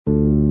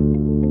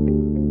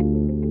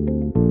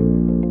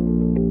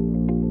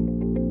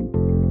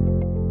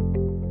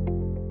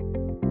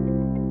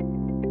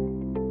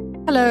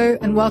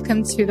Hello and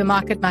welcome to the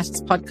Market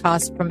Matters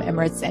podcast from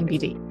Emirates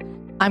NBD.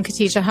 I'm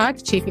Khadija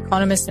Haq, Chief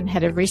Economist and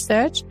Head of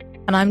Research,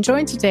 and I'm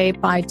joined today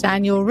by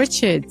Daniel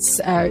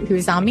Richards, who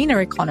is our MENA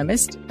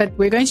economist, but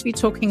we're going to be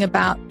talking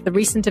about the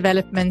recent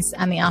developments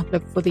and the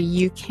outlook for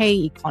the UK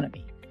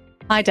economy.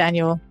 Hi,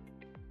 Daniel.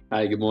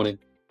 Hi, good morning.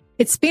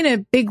 It's been a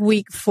big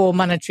week for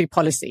monetary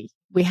policy.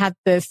 We had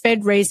the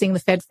Fed raising the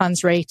Fed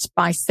funds rate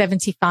by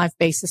 75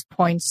 basis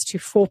points to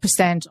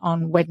 4%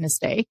 on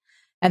Wednesday.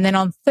 And then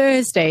on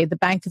Thursday, the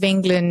Bank of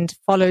England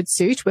followed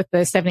suit with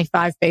the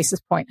 75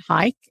 basis point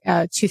hike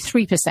to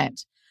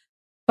 3%.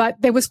 But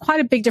there was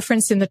quite a big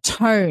difference in the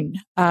tone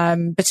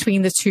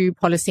between the two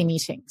policy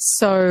meetings.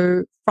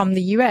 So from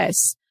the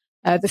US,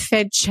 the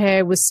Fed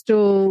chair was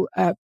still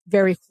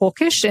very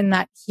hawkish in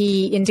that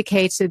he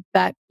indicated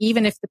that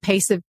even if the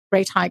pace of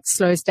rate hikes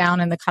slows down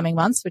in the coming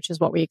months, which is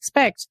what we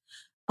expect,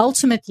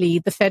 ultimately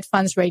the Fed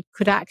funds rate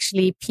could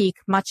actually peak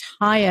much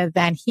higher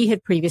than he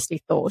had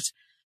previously thought,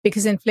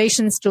 because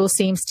inflation still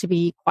seems to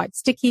be quite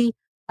sticky,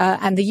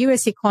 and the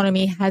US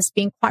economy has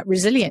been quite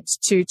resilient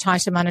to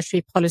tighter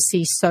monetary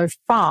policy so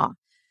far.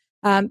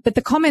 But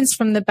the comments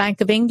from the Bank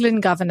of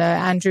England Governor,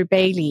 Andrew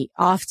Bailey,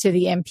 after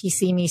the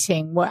MPC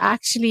meeting were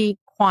actually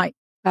quite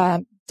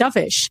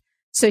dovish.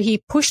 So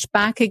he pushed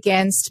back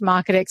against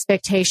market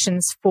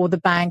expectations for the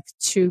bank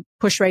to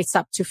push rates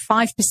up to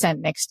 5%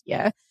 next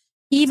year,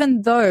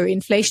 even though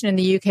inflation in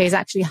the UK is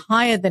actually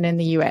higher than in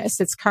the US.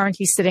 It's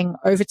currently sitting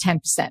over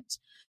 10%.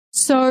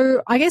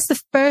 So I guess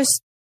the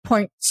first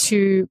point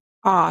to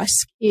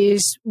ask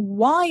is,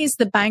 why is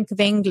the Bank of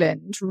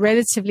England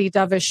relatively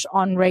dovish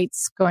on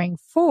rates going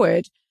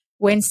forward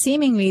when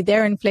seemingly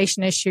their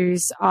inflation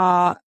issues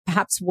are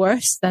perhaps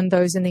worse than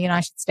those in the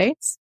United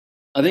States?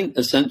 I think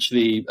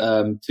essentially,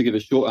 to give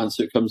a short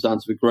answer, it comes down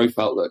to the growth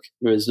outlook.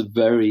 There is a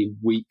very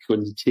weak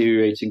and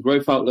deteriorating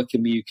growth outlook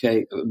in the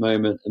UK at the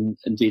moment. And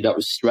indeed, that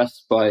was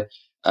stressed by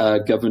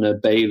Governor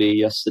Bailey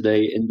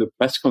yesterday in the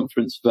press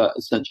conference that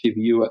essentially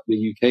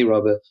the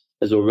UK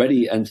has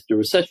already entered a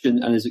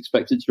recession and is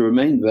expected to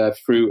remain there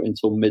through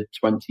until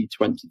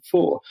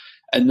mid-2024.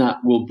 And that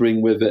will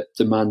bring with it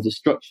demand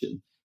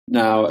destruction.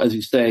 Now, as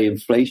you say,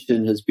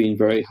 inflation has been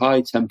very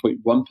high,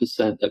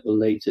 10.1% at the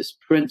latest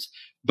print,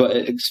 but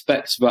it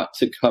expects that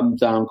to come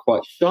down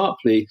quite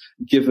sharply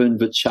given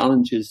the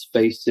challenges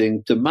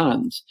facing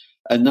demand.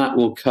 And that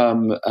will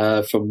come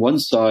from one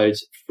side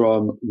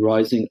from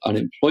rising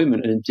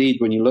unemployment. And indeed,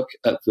 when you look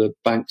at the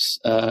bank's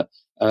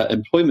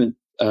employment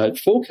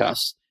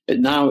forecast,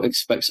 it now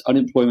expects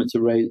unemployment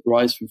to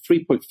rise from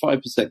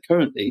 3.5%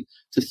 currently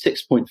to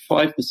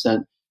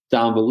 6.5%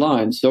 down the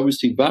line. So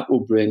obviously that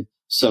will bring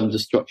some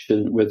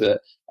destruction with it.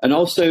 And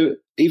also,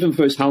 even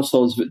for those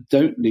households that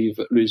don't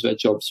lose their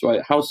jobs,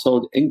 right?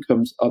 Household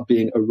incomes are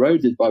being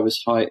eroded by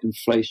this high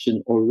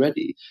inflation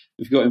already.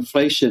 If you've got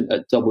inflation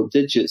at double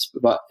digits,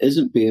 but that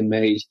isn't being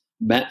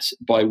met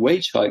by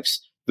wage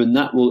hikes, then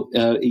that will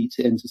eat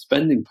into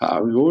spending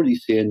power. We're already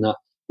seeing that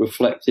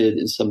reflected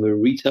in some of the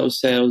retail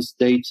sales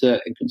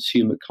data, in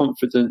consumer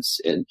confidence,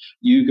 in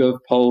YouGov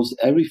polls.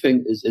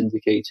 Everything is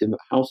indicating that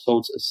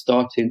households are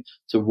starting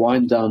to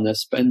wind down their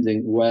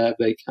spending where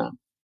they can.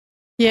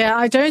 Yeah,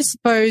 I don't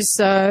suppose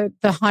the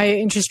higher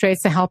interest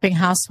rates are helping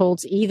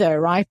households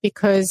either, right?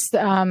 Because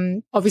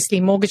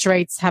obviously mortgage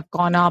rates have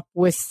gone up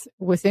with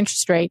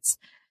interest rates,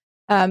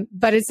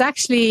 but it's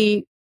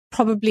actually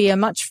probably a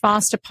much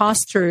faster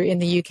pass-through in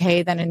the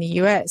UK than in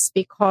the US,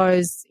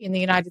 because in the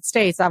United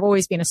States, I've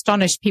always been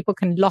astonished, people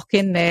can lock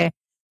in their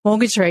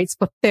mortgage rates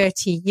for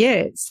 30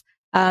 years.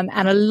 And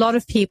a lot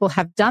of people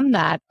have done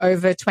that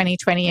over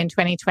 2020 and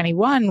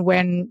 2021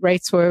 when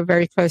rates were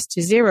very close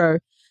to zero.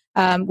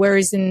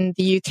 Whereas in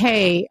the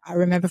UK, I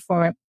remember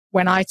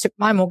when I took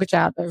my mortgage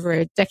out over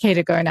a decade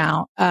ago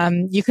now,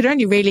 you could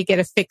only really get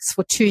a fix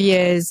for 2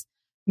 years,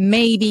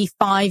 maybe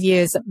 5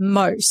 years at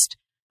most.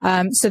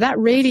 So that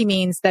really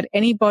means that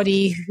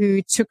anybody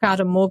who took out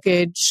a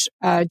mortgage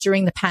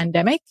during the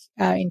pandemic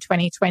in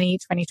 2020,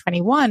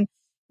 2021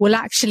 will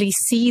actually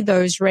see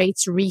those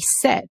rates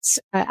reset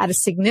at a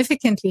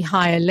significantly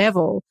higher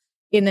level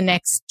in the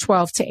next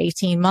 12 to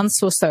 18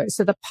 months or so.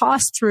 So the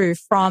pass-through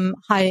from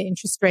higher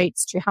interest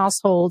rates to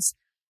households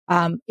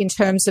in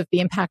terms of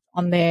the impact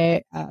on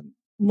their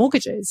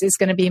mortgages is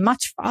going to be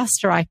much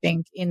faster, I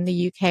think, in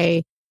the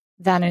UK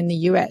than in the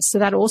US. So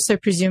that also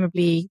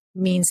presumably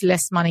means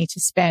less money to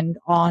spend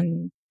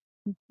on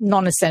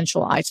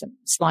non-essential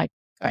items like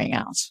going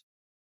out.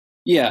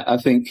 Yeah, I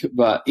think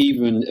that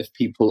even if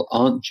people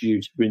aren't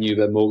due to renew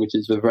their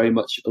mortgages, they're very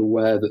much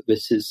aware that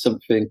this is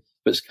something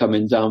that's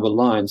coming down the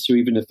line. So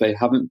even if they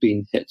haven't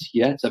been hit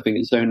yet, I think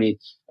it's only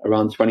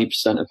around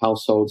 20% of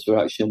households who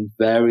are actually on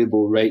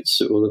variable rates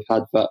that will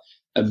have had that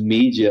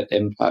immediate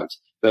impact.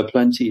 There are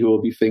plenty who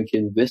will be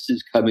thinking, this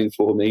is coming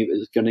for me,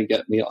 it's going to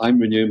get me, I'm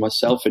renewing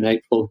myself in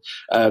April,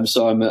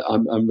 so I'm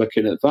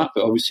looking at that.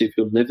 But obviously, if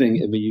you're living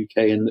in the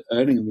UK and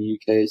earning in the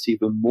UK, it's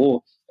even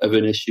more of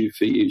an issue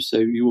for you. So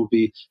you will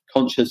be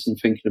conscious and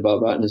thinking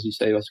about that. And as you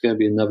say, that's going to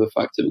be another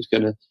factor that's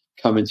going to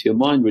come into your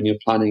mind when you're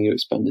planning your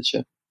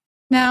expenditure.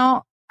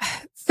 Now,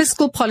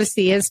 fiscal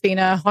policy has been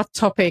a hot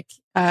topic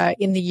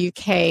in the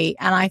UK.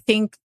 And I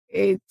think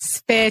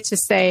it's fair to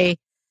say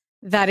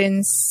that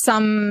in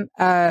some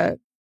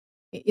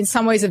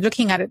ways of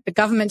looking at it, the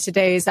government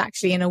today is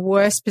actually in a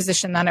worse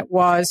position than it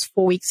was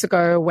 4 weeks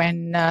ago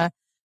when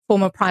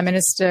former Prime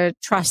Minister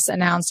Truss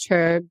announced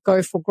her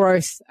Go for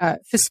Growth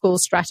fiscal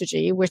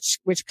strategy, which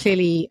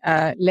clearly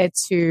led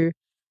to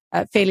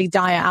fairly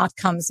dire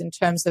outcomes in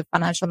terms of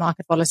financial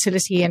market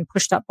volatility and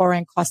pushed up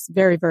borrowing costs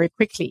very, very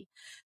quickly.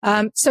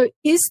 So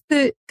is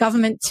the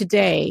government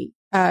today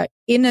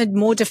in a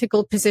more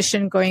difficult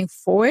position going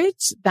forward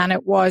than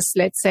it was,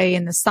 let's say,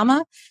 in the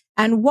summer?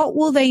 And what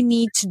will they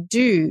need to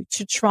do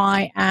to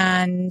try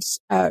and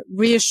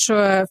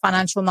reassure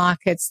financial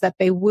markets that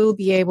they will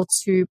be able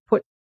to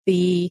put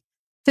the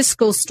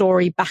fiscal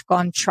story back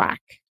on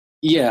track?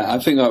 Yeah, I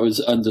think that was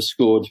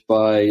underscored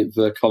by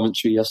the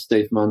commentary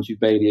yesterday from Andrew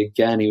Bailey.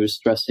 Again, he was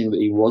stressing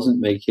that he wasn't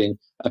making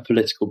a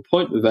political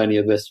point with any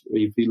of this.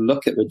 If you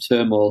look at the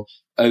turmoil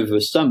over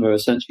the summer,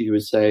 essentially he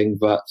was saying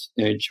that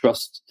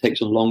trust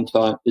takes a long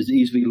time, is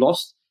easily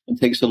lost and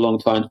takes a long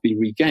time to be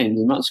regained.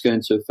 And that's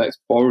going to affect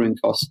borrowing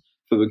costs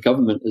for the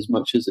government as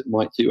much as it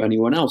might do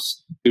anyone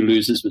else who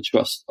loses the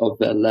trust of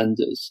their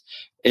lenders.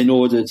 In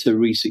order to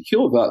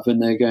re-secure that, then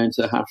they're going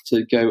to have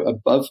to go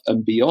above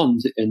and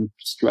beyond in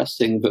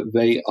stressing that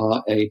they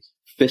are a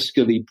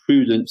fiscally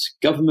prudent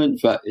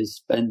government that is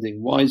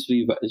spending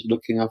wisely, that is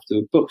looking after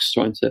the books,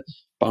 trying to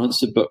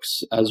balance the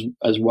books as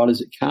well as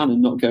it can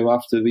and not go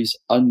after these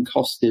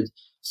uncosted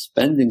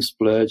spending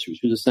splurge,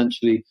 which was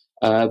essentially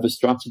the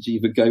strategy,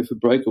 the go for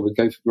broke, or the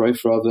go for growth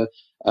rather,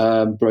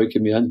 broke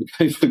in the end,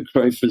 but go for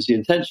growth was the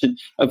intention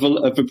of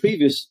the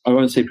previous, I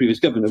won't say previous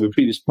government, of the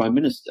previous Prime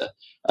Minister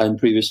and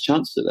previous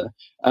Chancellor.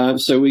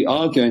 So we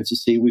are going to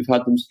see, we've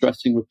had them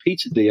stressing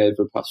repeatedly over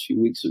the past few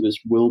weeks that this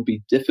will be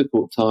a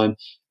difficult time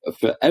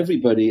for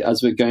everybody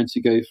as we're going to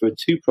go for a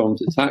two-pronged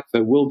attack.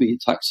 There will be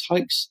tax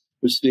hikes.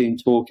 We're seeing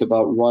talk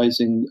about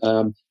rising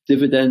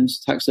dividends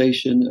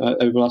taxation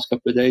over the last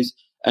couple of days,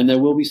 and there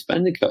will be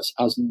spending cuts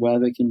as and where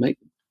they can make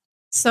them.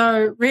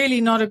 So really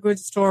not a good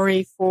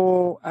story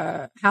for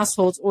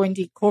households or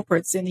indeed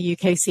corporates in the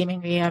UK,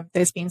 seemingly.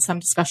 There's been some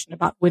discussion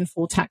about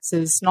windfall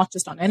taxes, not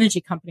just on energy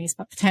companies,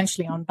 but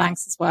potentially on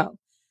banks as well.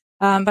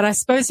 But I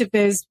suppose if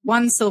there's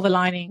one silver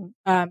lining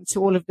to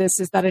all of this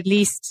is that at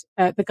least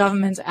the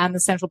government and the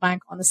central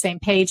bank are on the same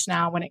page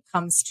now when it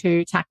comes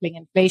to tackling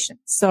inflation.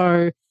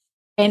 So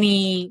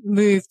any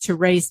move to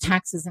raise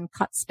taxes and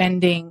cut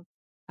spending,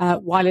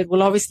 while it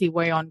will obviously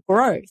weigh on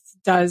growth,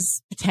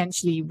 does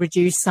potentially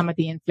reduce some of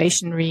the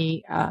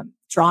inflationary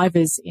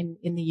drivers in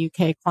the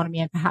UK economy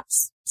and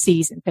perhaps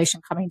sees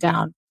inflation coming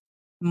down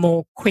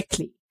more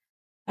quickly.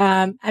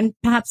 And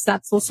perhaps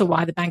that's also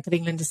why the Bank of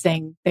England is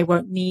saying they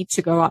won't need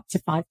to go up to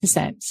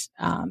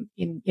 5%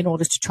 in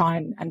order to try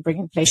and bring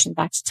inflation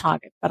back to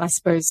target. But I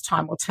suppose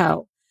time will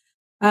tell.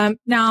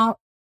 Now,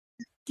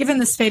 given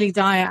this fairly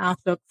dire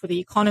outlook for the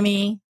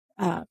economy,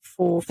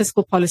 for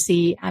fiscal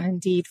policy and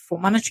indeed for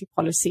monetary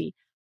policy,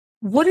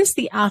 what is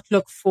the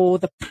outlook for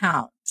the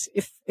pound?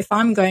 If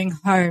I'm going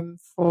home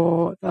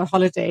for the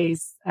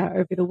holidays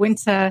over the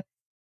winter,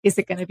 is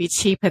it going to be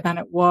cheaper than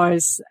it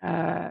was,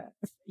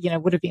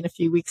 would have been a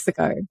few weeks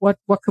ago?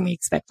 What can we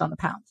expect on the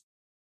pound?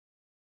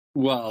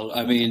 Well,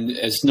 I mean,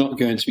 it's not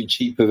going to be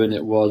cheaper than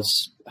it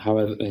was,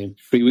 however,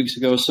 3 weeks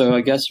ago or so,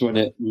 I guess, when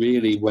it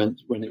really went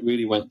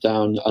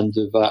down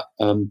under that,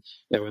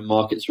 when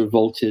markets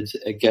revolted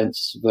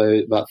against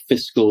that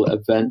fiscal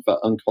event, that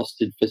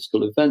uncosted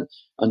fiscal event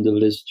under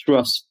Liz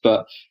Truss.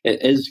 But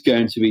it is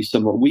going to be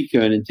somewhat weaker.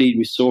 And indeed,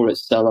 we saw it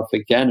sell off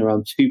again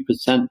around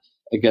 2%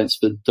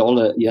 against the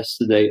dollar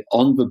yesterday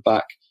on the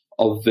back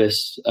of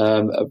this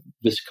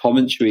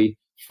commentary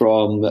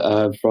from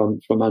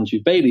Andrew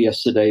Bailey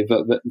yesterday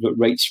that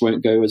rates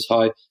won't go as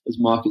high as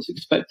markets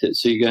expected.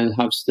 So you're going to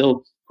have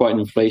still quite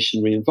an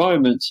inflationary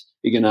environment.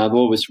 You're going to have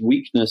all this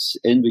weakness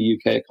in the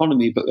UK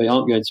economy, but they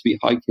aren't going to be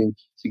hiking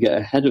to get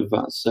ahead of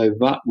that. So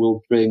that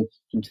will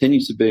continue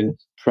to bring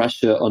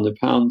pressure on the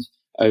pound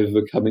over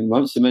the coming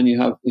months. And then you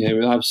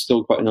have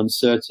still quite an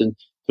uncertain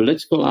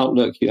political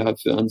outlook, you have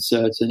the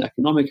uncertain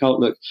economic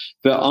outlook.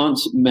 There aren't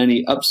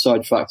many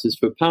upside factors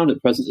for a pound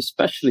at present,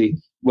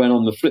 especially when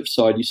on the flip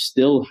side you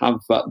still have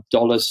that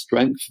dollar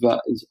strength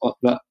that is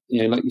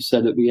like you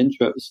said at the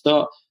intro at the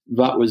start,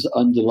 that was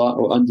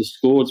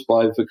underscored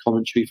by the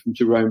commentary from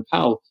Jerome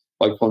Powell.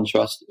 By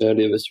contrast,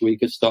 earlier this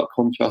week, a stark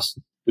contrast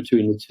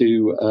between the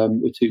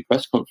two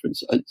press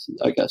conferences,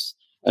 I guess,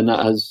 and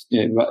that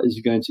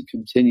is going to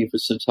continue for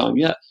some time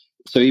yet.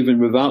 So even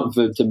without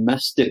the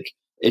domestic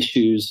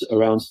issues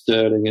around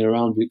sterling and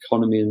around the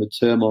economy and the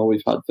turmoil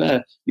we've had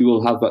there, you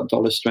will have that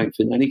dollar strength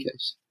in any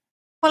case.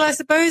 Well, I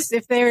suppose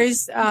if there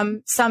is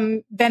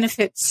some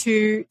benefit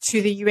to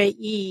the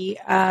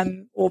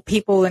UAE or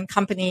people and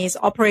companies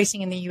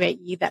operating in the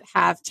UAE that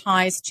have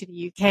ties to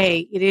the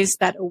UK, it is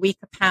that a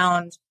weaker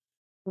pound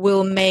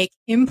will make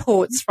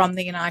imports from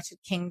the United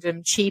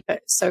Kingdom cheaper.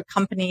 So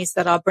companies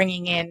that are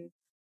bringing in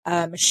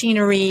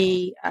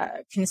machinery,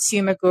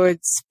 consumer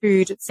goods,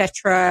 food,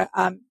 etc.,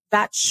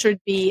 that should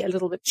be a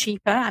little bit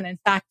cheaper. And in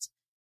fact,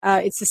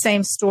 It's the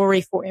same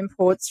story for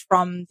imports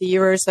from the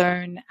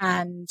Eurozone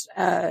and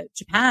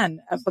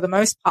Japan for the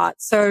most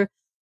part. So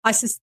I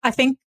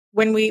think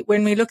when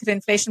we look at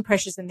inflation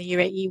pressures in the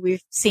UAE,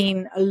 we've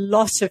seen a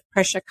lot of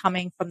pressure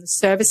coming from the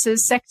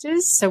services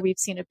sectors. So we've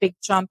seen a big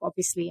jump,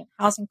 obviously, in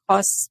housing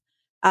costs,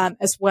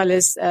 as well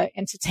as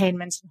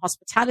entertainment and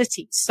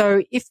hospitality.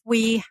 So if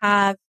we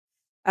have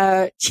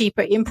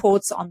cheaper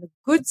imports on the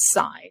goods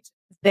side,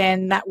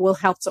 then that will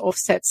help to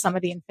offset some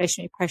of the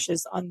inflationary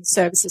pressures on the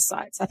services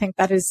side. So I think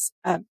that is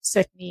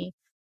certainly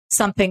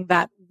something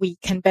that we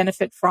can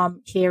benefit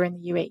from here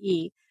in the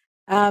UAE.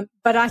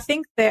 But I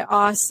think there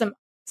are some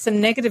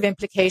negative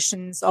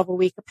implications of a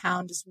weaker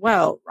pound as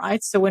well,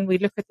 right? So when we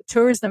look at the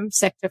tourism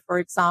sector, for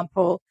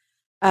example,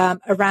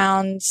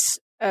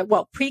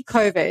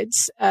 pre-COVID,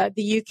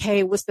 the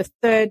UK was the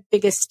third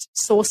biggest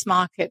source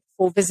market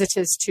for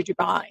visitors to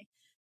Dubai.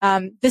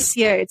 This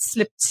year it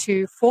slipped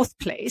to fourth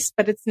place,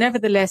 but it's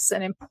nevertheless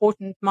an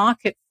important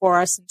market for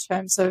us in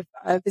terms of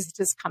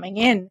visitors coming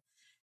in.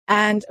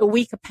 And a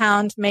weaker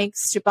pound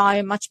makes Dubai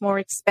a much more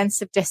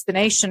expensive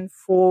destination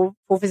for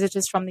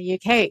visitors from the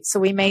UK. So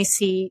we may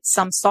see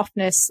some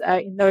softness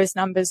in those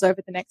numbers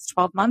over the next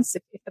 12 months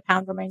if the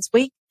pound remains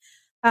weak.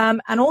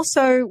 And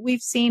also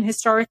we've seen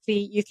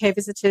historically UK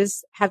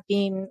visitors have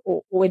been,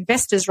 or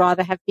investors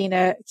rather, have been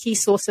a key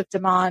source of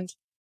demand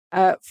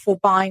for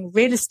buying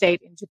real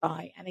estate in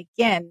Dubai. And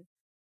again,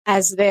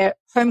 as their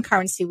home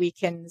currency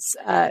weakens,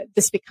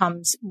 this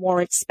becomes more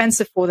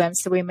expensive for them.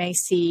 So we may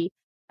see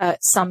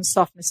some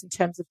softness in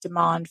terms of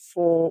demand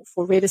for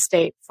real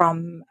estate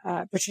from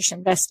British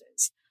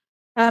investors.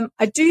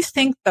 I do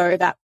think, though,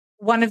 that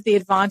one of the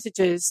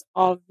advantages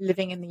of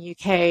living in the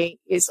UK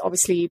is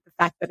obviously the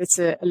fact that it's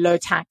a low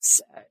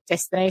tax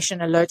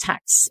destination, a low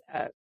tax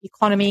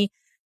economy.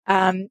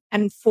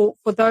 And for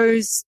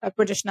those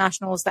British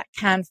nationals that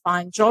can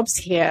find jobs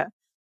here,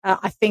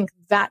 I think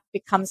that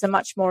becomes a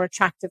much more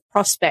attractive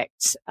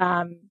prospect,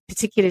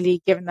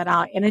 particularly given that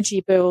our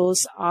energy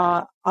bills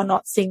are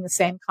not seeing the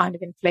same kind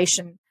of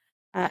inflation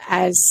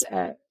as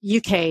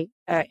UK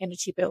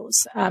energy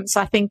bills.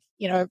 So I think,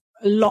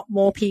 a lot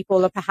more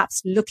people are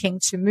perhaps looking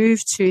to move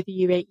to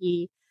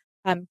the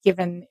UAE,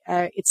 given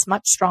its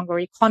much stronger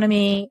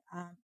economy,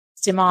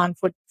 demand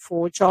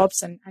for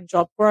jobs and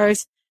job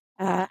growth,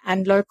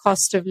 and low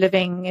cost of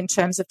living in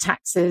terms of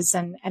taxes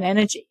and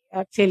energy.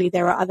 Clearly,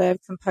 there are other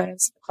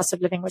components of the cost of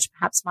living which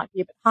perhaps might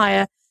be a bit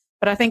higher.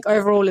 But I think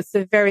overall, it's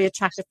a very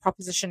attractive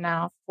proposition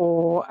now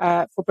for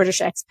British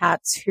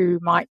expats who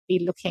might be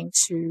looking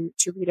to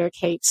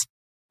relocate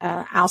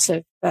out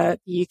of the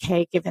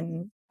UK,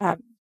 given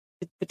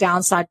the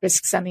downside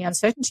risks and the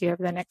uncertainty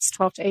over the next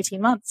 12 to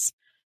 18 months.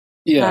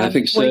 Yeah, I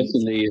think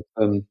certainly,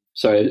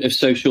 if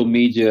social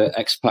media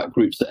expat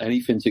groups are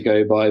anything to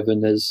go by,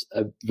 then there's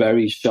a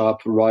very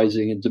sharp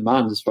rising in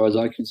demand, as far as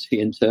I can see,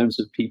 in terms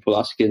of people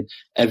asking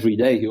every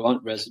day who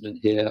aren't resident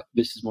here,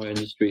 this is my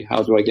industry,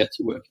 how do I get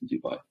to work in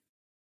Dubai?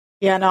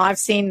 Yeah, no, I've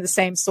seen the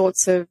same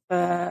sorts of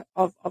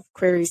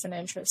queries and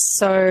interests.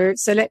 So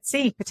let's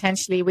see,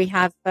 potentially we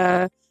have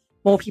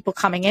more people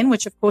coming in,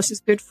 which of course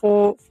is good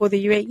for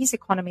the UAE's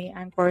economy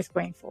and growth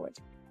going forward.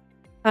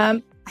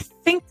 I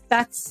think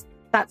that's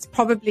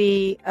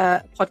probably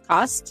a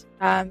podcast.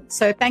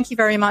 So thank you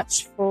very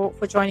much for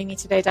joining me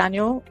today,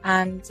 Daniel.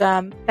 And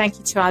thank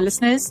you to our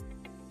listeners.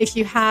 If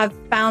you have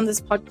found this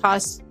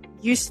podcast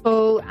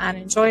useful and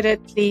enjoyed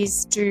it,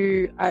 please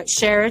do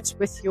share it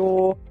with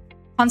your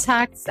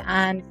contacts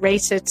and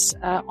rate it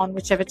on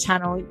whichever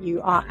channel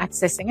you are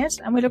accessing it.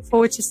 And we look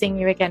forward to seeing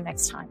you again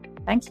next time.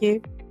 Thank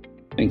you.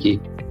 Thank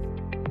you.